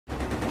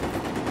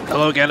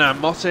Hello again, I'm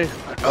Motti.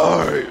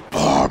 I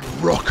am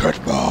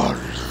Rocketman.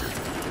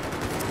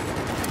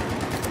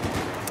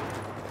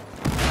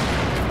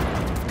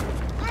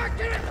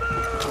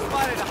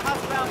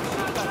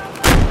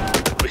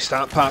 We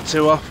start part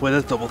 2 off with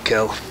a double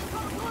kill.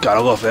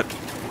 Gotta love it.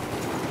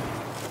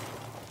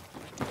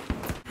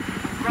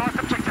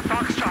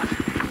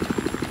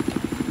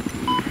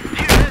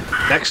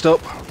 Next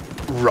up,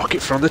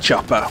 rocket from the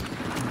chopper.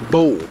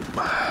 Boom.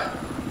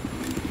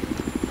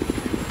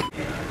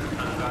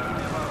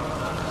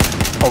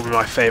 Probably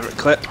my favourite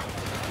clip.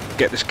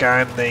 Get this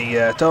guy in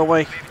the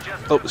doorway,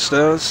 up the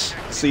stairs,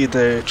 see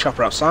the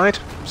chopper outside,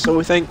 so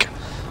we think,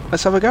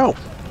 let's have a go.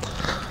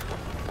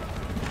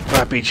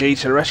 RPG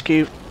to the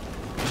rescue.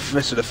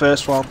 This is the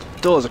first one.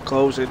 Doors are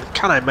closing.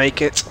 Can I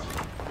make it?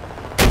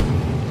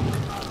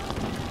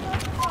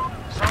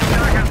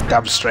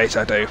 Damn straight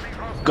I do.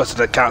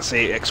 Gutted I can't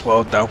see it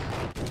explode though.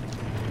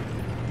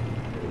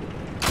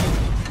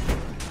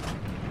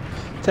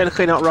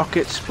 Technically not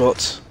rockets,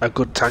 but a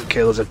good tank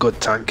kill is a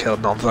good tank kill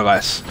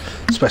nonetheless.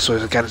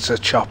 Especially against a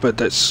chopper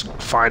that's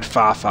fired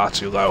far, far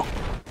too low.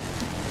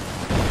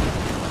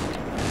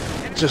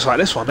 Just like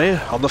this one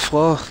here, on the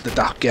floor, the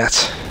daft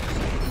get.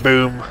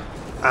 Boom.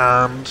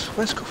 And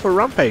let's go for a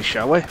rampage,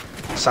 shall we?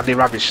 Sandy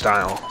Ravage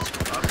style.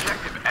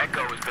 Objective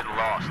Echo has been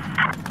lost.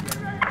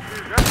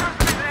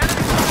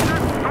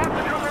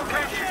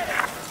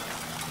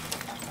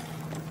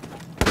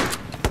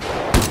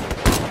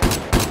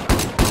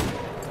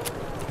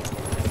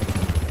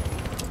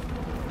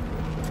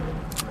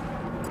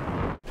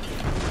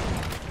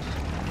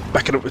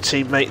 Backing up with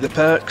teammate the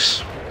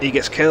Perks. He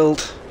gets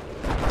killed.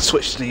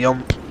 Switch to the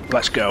Yump.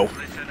 Let's go.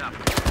 Listen up.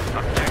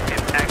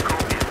 Objective Echo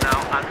is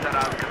now under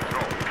our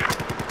control.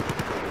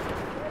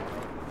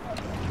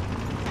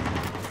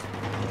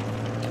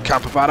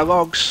 Camp up out of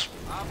logs.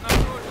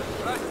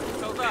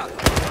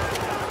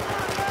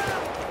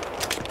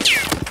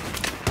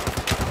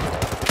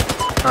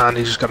 And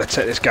he's just got to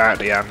take this guy at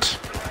the end.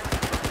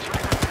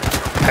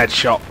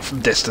 Headshot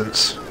from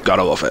distance.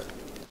 Gotta love it.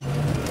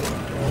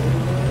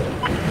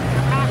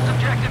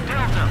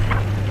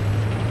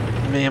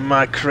 Me and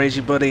my crazy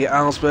buddy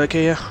Alsberg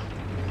here.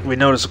 We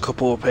know there's a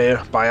couple up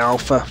here by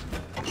Alpha,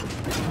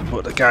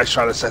 but the guy's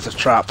trying to set a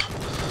trap.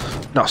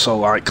 Not so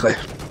likely.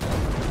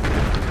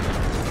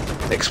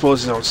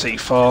 Exposes on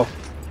C4.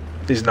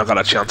 He's not got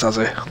a chance, has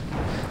he?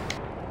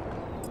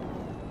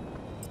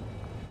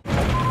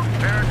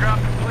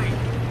 Paragraph complete.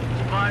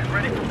 Supplies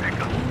ready for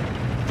pickup.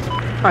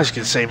 As you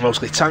can see,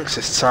 mostly tanks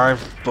this time,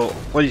 but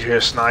when you hear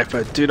a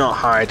sniper, do not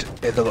hide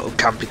in the little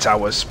campy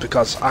towers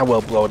because I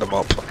will blow them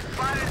up.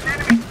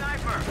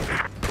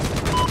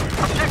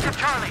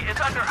 Charlie is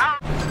under our...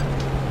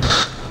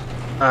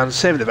 And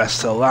saving the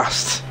best till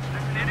last.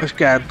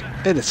 Again,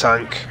 in the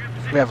tank,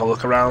 we have a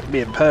look around,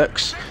 me and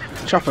Perks.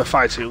 Chopper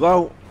fired too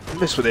low,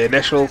 missed with the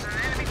initial,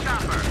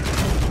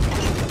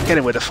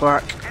 getting with the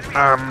flak,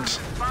 and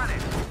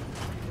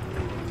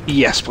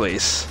yes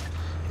please.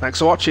 Thanks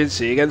for watching,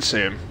 see you again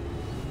soon.